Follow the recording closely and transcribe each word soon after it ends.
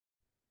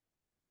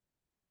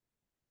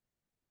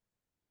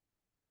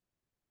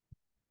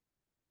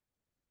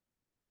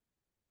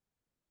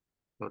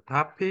The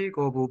topic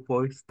of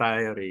voice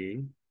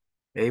diary,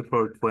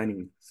 April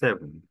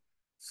 27.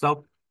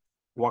 SUP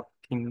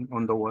Walking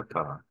on the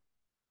water.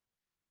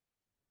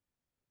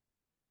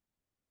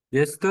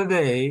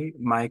 Yesterday,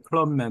 my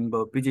club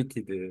member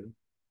visited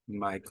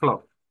my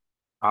club,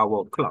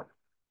 our club.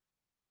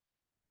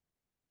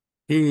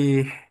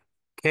 He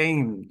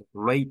came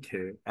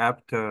later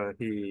after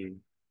he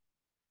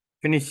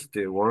finished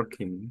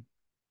working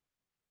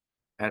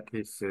at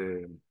his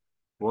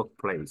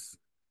workplace.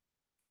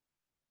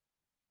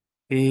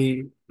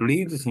 He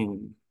lives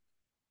in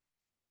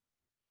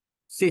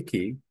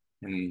city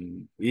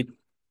and it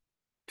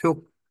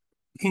took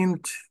him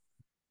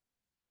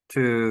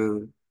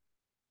to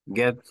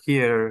get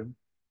here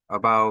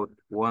about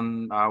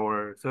 1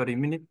 hour, 30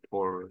 minutes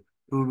or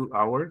 2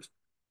 hours.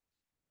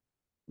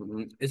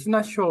 It's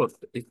not short,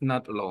 it's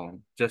not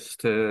long,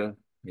 just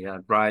yeah,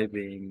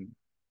 driving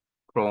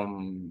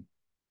from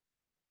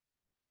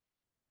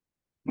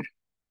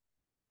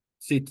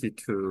city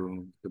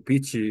to the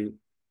beach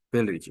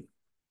village.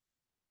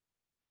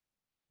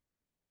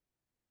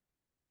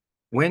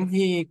 When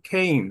he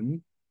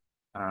came,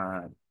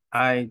 uh,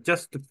 I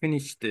just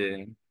finished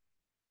the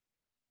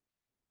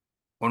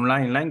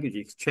online language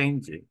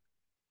exchange.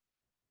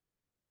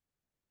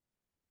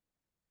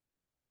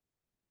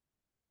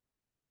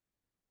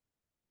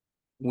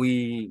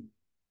 We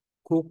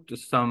cooked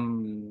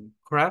some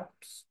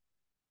crabs,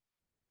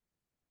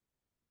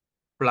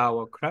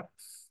 flower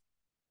crabs,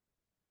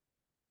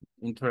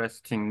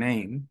 interesting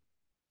name,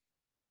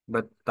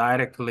 but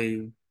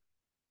directly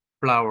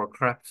flower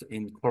crabs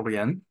in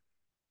Korean.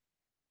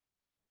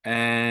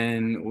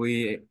 And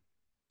we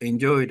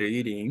enjoyed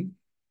eating.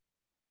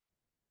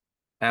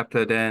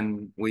 After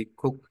then, we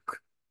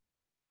cook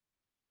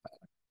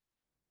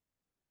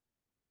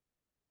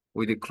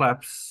with the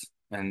crabs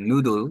and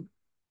noodle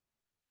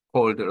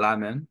called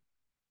ramen.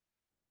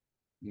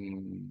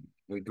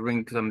 We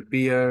drink some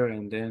beer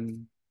and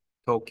then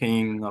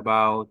talking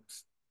about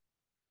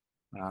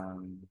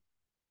um,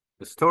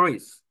 the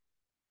stories,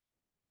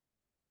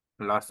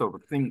 lots of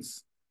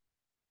things.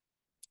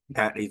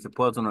 That is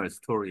personal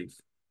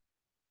stories.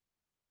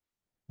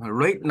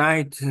 Late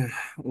night,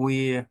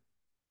 we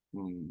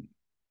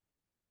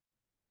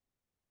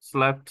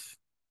slept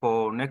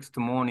for next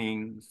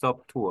morning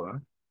sub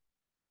tour.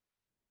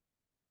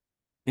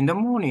 In the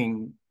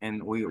morning,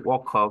 and we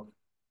woke up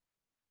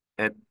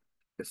at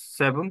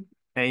 7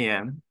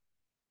 a.m.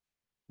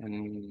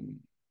 and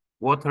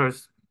water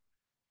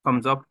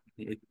comes up.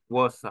 It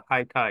was a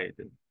high tide.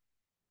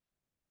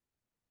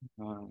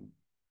 Uh,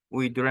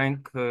 we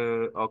drank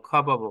a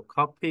cup of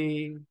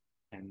coffee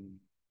and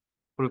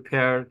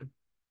prepared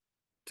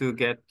to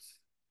get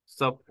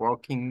stop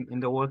walking in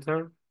the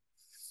water.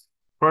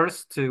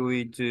 First,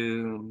 we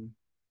do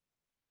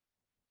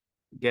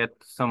get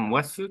some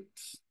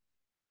wetsuits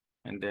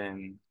and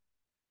then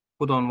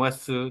put on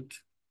wetsuit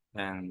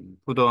and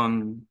put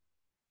on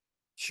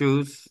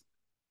shoes.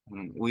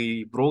 And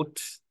we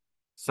brought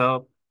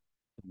sub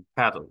and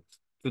paddled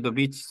to the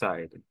beach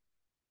side.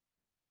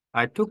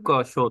 I took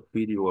a short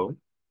video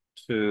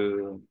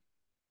to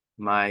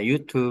my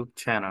YouTube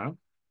channel.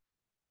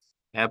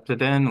 After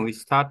then, we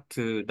start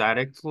to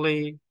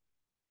directly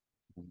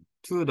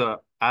to the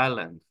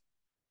island.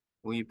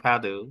 We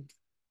paddled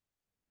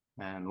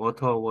and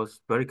water was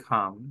very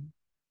calm,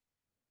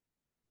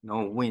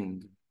 no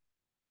wind.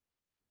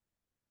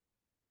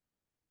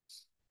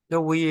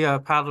 So we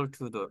paddled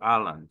to the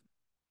island.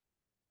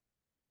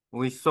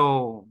 We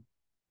saw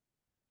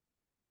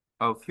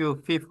a few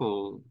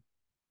people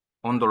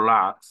on the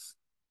rocks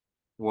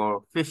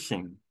were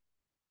fishing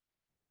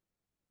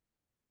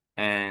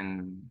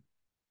and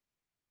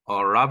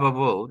a rubber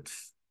boat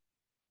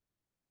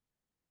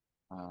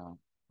uh,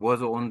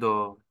 was on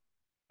the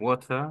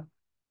water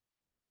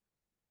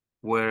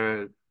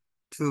where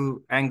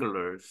two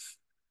anglers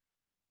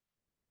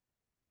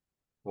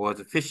was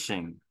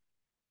fishing.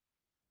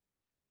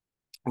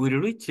 We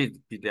reached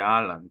the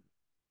island.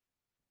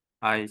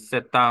 I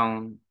sat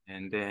down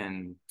and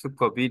then took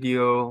a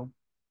video,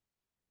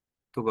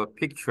 took a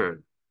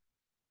picture.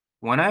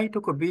 When I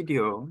took a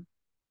video,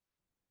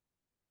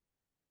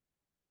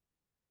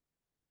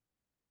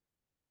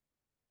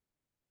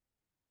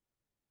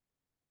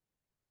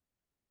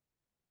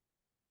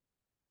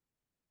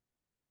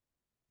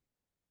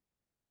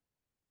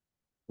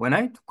 when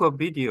I took a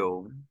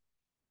video,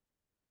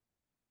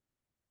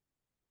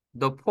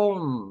 the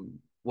phone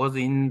was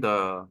in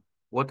the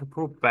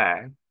waterproof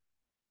bag.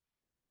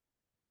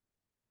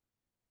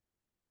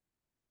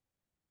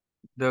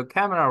 The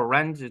camera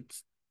lens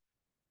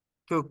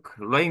took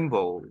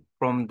rainbow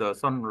from the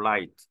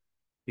sunlight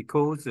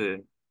because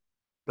the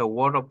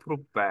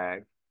waterproof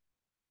bag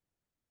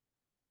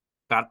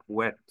got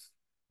wet.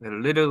 A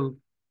little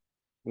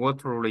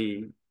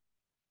watery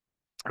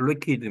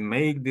liquid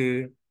made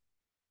the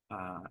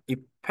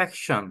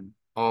impression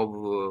of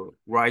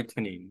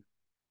whitening,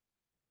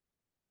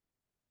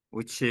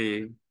 which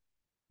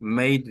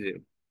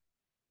made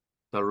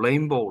the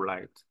rainbow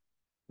light.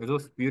 It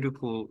was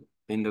beautiful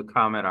in the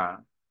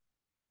camera.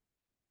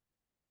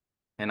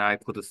 and I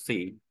could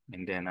see,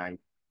 and then I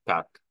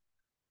got.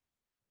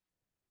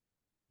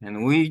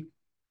 And we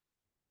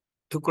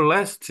took a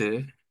rest,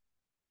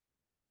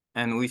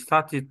 and we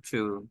started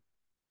to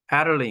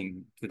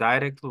paddling to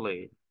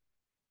directly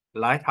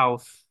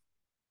lighthouse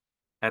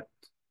at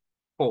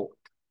port.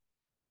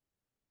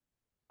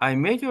 I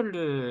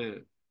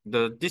measured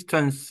the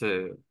distance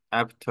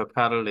after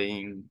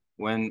paddling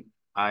when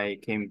I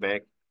came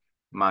back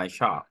my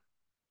shop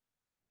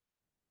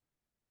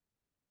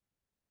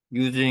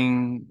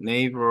using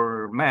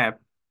neighbor map.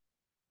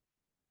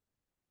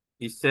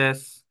 It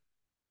says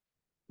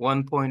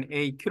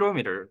 1.8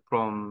 kilometer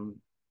from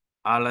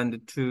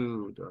island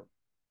to the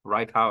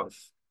right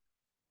house.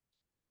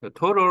 The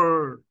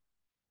total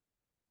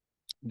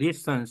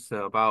distance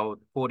about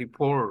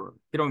 44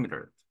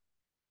 kilometers.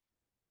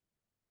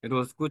 It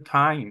was good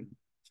time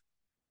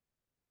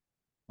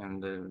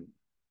and the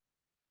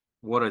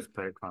water is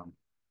very calm.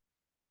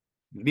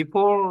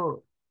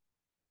 Before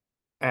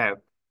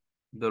ebb,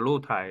 the low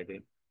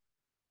tide,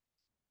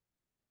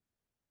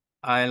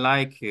 I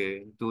like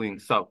doing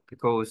SUP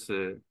because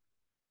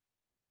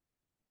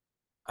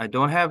I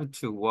don't have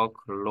to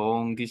walk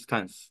long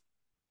distance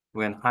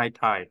when high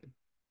tide.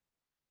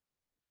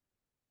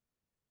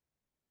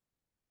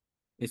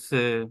 It's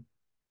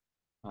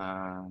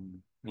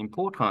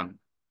important.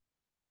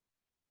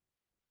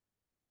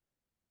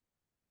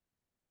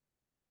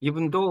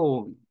 Even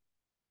though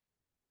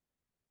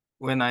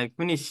when I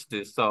finished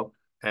the SUP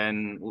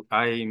and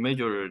I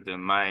measured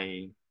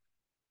my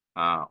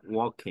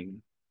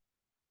walking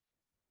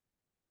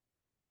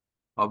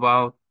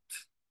about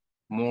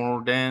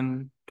more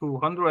than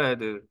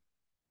 200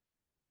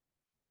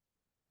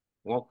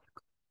 walk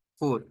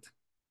foot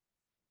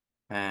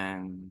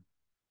and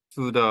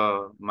to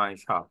the my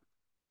shop.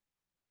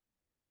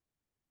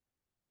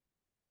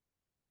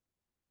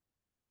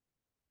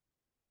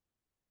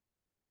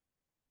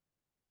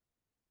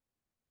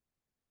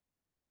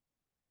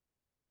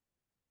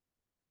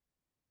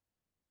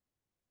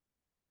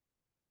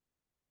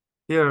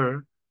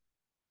 Here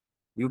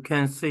you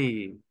can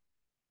see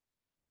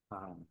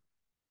uh,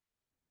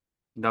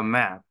 the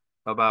map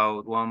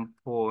about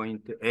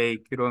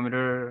 1.8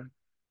 kilometer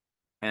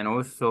and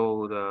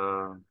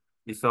also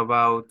it's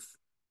about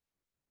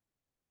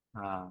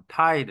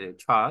tide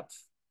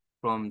charts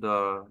from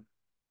the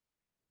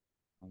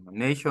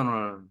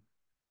National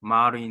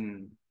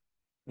Marine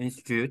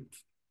Institute.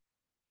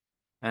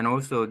 And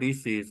also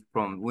this is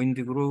from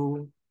wind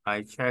group.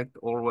 I checked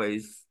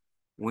always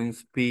wind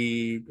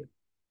speed,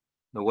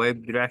 the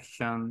wave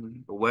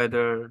direction, the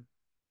weather.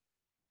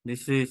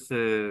 This is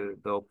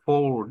the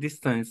pole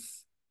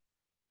distance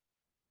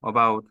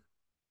about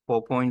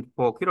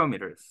 4.4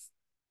 kilometers.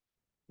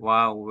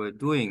 While we're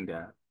doing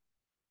that,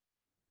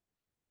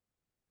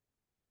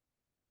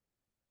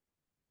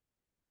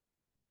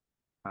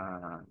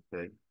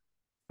 okay,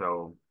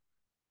 so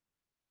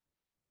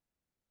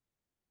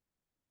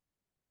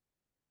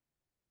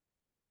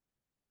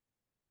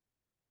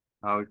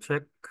I'll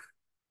check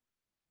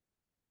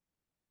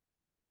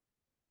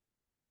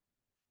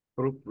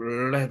group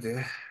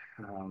letter.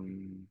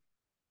 Um,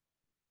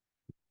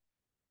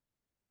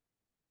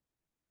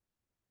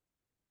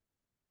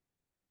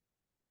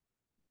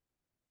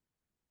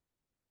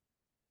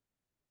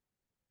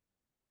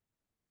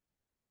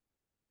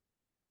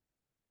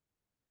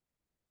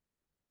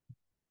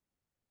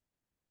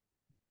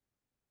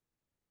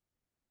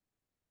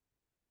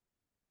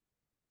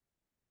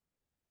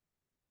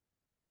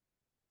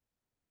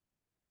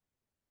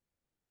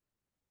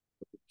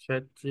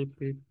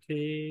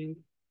 ChatGPT.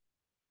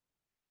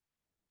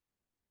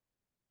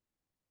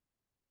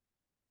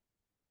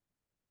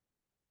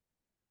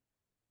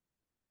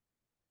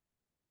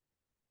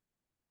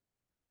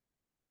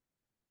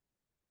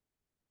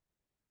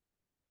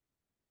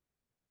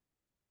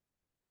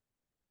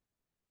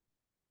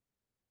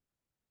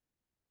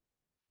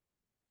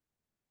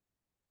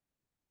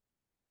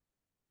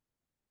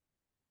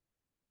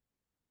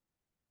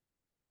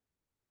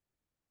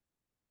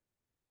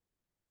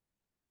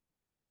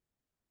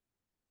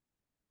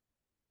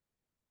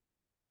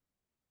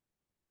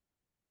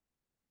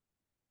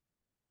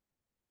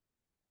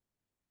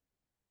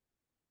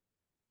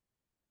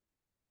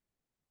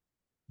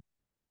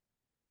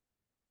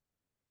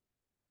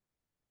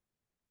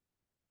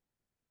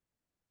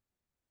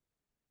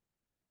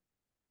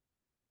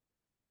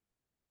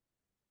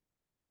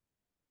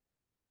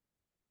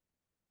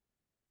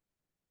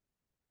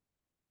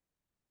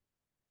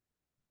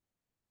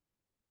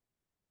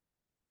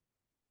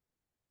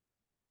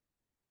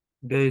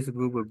 Days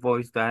Google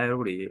Voice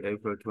Diary,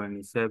 April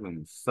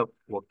 27th. Stop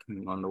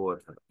walking on the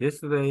water.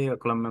 Yesterday, a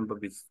club member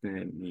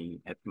visited me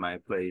at my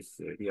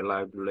place. He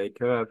arrived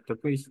later after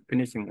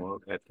finishing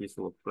work at his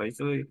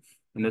workplace in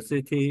the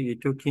city.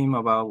 It took him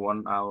about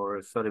 1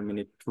 hour, 30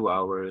 minutes, 2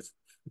 hours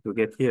to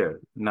get here.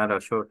 Not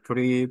a short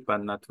trip,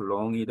 but not too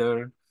long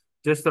either.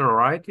 Just the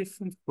right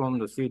distance from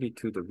the city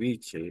to the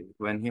beach.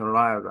 When he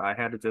arrived, I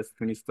had just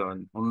finished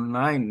an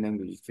online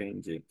language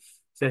exchange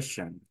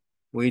session.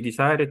 We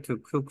decided to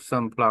cook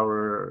some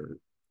flower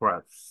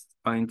wraps.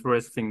 an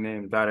interesting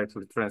name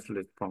directly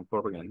translated from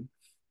Korean,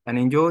 and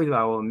enjoyed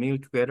our meal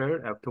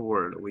together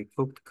afterward. We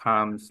cooked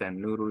clams and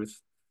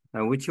noodles,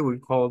 which we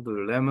called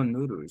lemon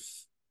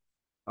noodles,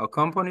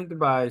 accompanied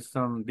by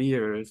some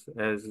beers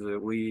as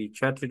we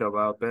chatted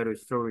about better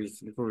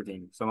stories,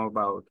 including some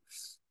about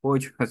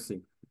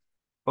poetry,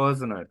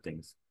 personal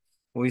things.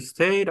 We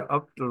stayed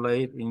up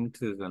late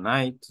into the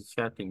night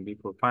chatting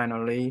before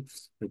finally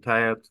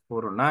retired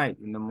for the night.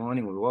 In the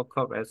morning, we woke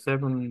up at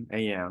 7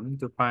 a.m.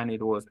 to find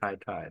it was high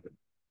tide.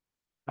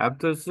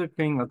 After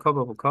sipping a cup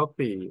of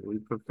coffee, we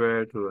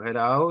prepare to head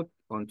out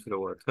onto the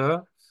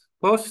water.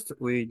 First,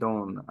 we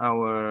don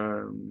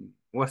our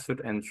wetsuit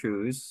and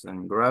shoes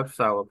and grabs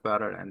our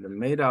paddle and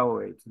made our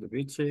way to the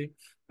beach.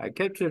 I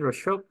captured a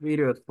short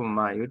video for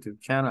my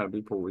YouTube channel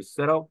before we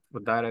set off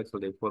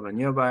directly for the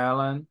nearby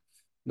island.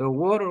 The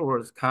water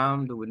was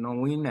calm with no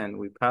wind, and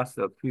we passed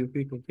a few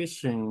people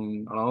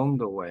fishing along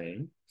the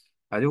way.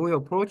 As we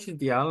approached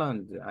the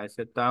island, I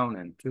sat down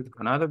and took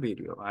another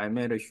video. I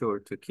made sure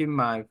to keep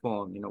my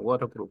phone in a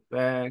waterproof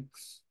bag,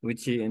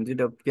 which ended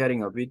up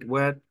getting a bit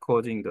wet,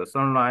 causing the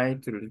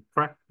sunlight to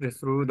refract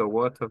through the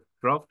water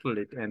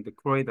droplet and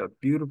create a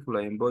beautiful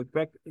rainbow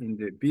effect in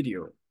the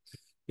video.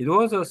 It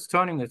was a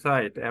stunning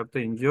sight. After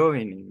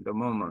enjoying the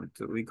moment,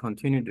 we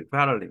continued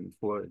paddling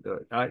for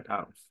the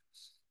lighthouse.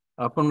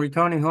 Upon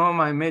returning home,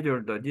 I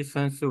measured the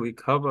distance we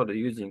covered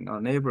using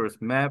a neighbor's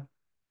map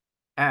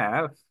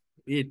app.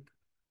 It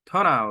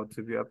turned out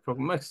to be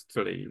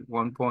approximately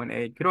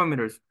 1.8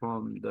 kilometers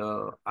from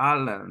the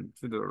island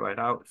to the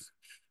lighthouse,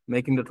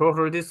 making the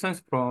total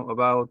distance from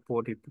about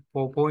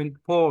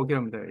 44.4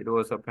 kilometers. It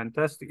was a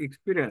fantastic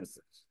experience,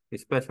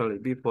 especially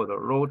before the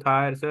low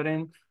tide set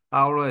in. I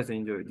always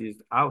enjoy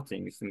these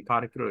outings, in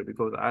particular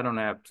because I don't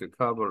have to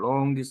cover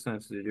long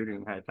distances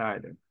during high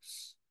tide.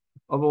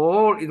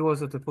 Overall, it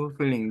was a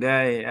fulfilling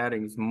day,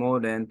 adding more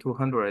than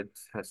 200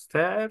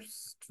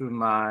 steps to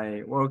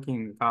my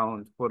working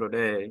count for the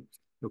day.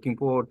 Looking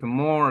forward to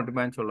more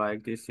adventure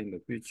like this in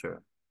the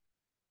future.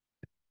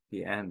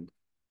 The end.